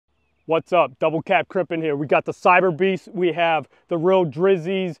What's up? Double Cap Crippin here. We got the CyberBeast. We have the real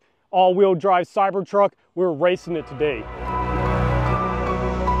Drizzy's all-wheel drive Cybertruck. We're racing it today.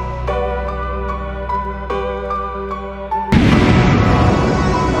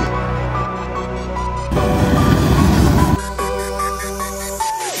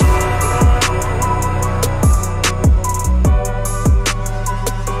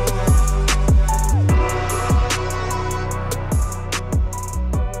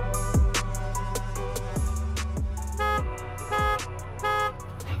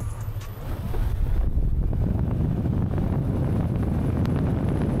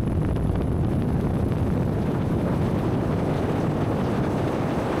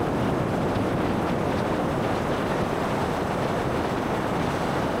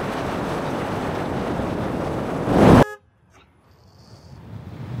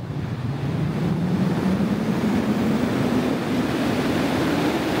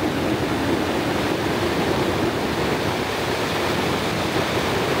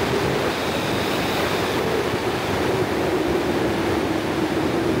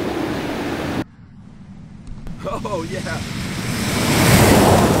 Oh, yeah.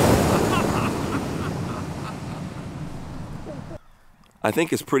 I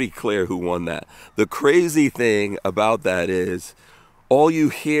think it's pretty clear who won that. The crazy thing about that is all you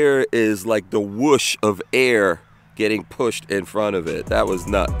hear is like the whoosh of air getting pushed in front of it. That was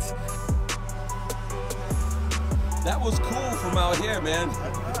nuts. That was cool from out here, man.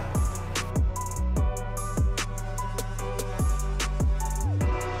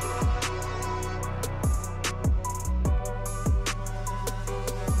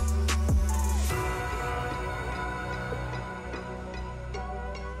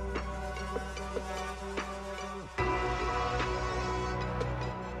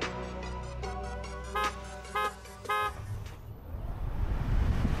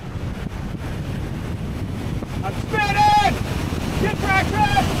 I'm spinning! Get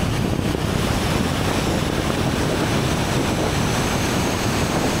traction!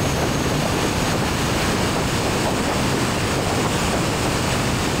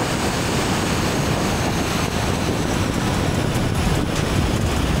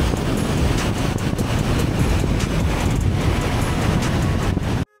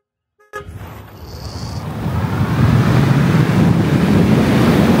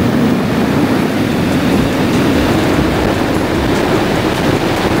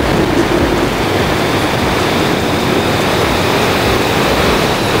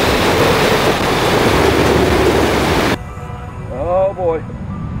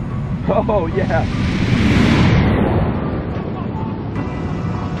 Oh, yeah.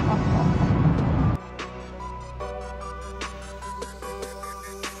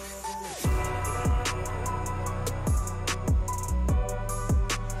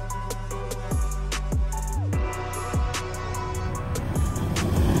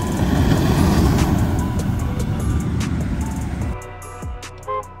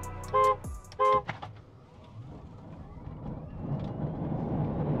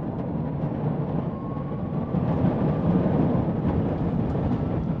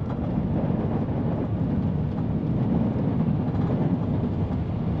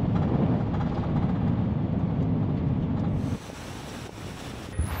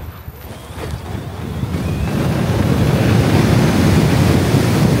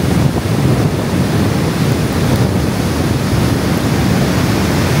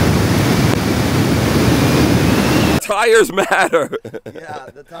 Tires matter. Yeah,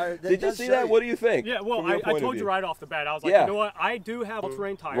 the tire. Did you see that? What do you think? Yeah, well, I told you right off the bat. I was like, yeah, you know what? I do have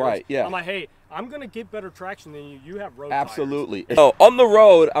all-terrain tires. Right, yeah. I'm like, hey, I'm going to get better traction than you. You have road Absolutely. Tires. Oh, on the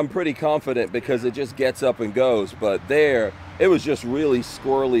road, I'm pretty confident because it just gets up and goes. But there, it was just really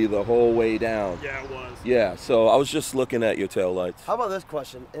squirrely the whole way down. Yeah, it was. Yeah, so I was just looking at your taillights. How about this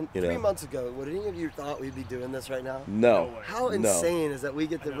question? And 3 months ago, would any of you thought we'd be doing this right now? No. How insane is that we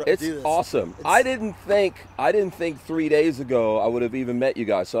get to do this? It's awesome. I didn't think 3 days ago I would have even met you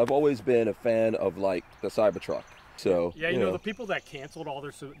guys. So I've always been a fan of like the Cybertruck. So yeah, you know the people that canceled all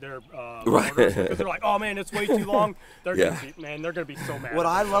their orders because they're like, oh man, it's way too long. They're gonna be so mad. What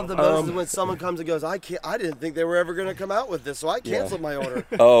I love the most is when someone comes and goes, I didn't think they were ever gonna come out with this, so I canceled my order.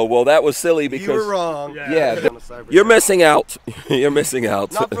 Oh well, that was silly because you were wrong. Yeah, you're missing out. You're missing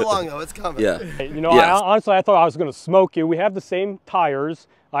out. Not for long though. It's coming. Yeah. You know, honestly, I thought I was gonna smoke you. We have the same tires.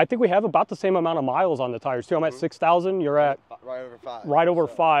 I think we have about the same amount of miles on the tires too. I'm at 6,000. You're at right over 5. Right over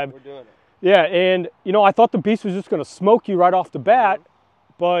 5. We're doing it. Yeah, and you know, I thought the Beast was just going to smoke you right off the bat,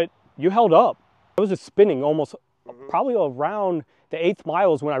 but you held up. I was just spinning almost probably around the 8th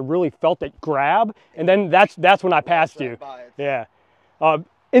miles when I really felt that grab, and then that's when I passed you. Yeah.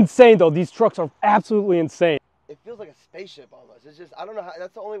 insane though. These trucks are absolutely insane. It feels like a spaceship almost. It's just, I don't know how,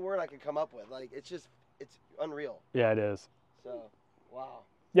 that's the only word I can come up with. Like, it's unreal. Yeah, it is. So, wow.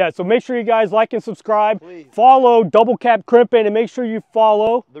 Yeah, so make sure you guys like and subscribe. Please. Follow Double Cab Crimpin, and make sure you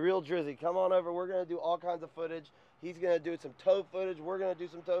follow The Real Drizzy. Come on over. We're going to do all kinds of footage. He's going to do some tow footage. We're going to do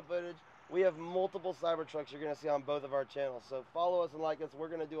some tow footage. We have multiple Cybertrucks you're going to see on both of our channels. So follow us and like us. We're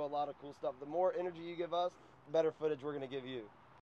going to do a lot of cool stuff. The more energy you give us, the better footage we're going to give you.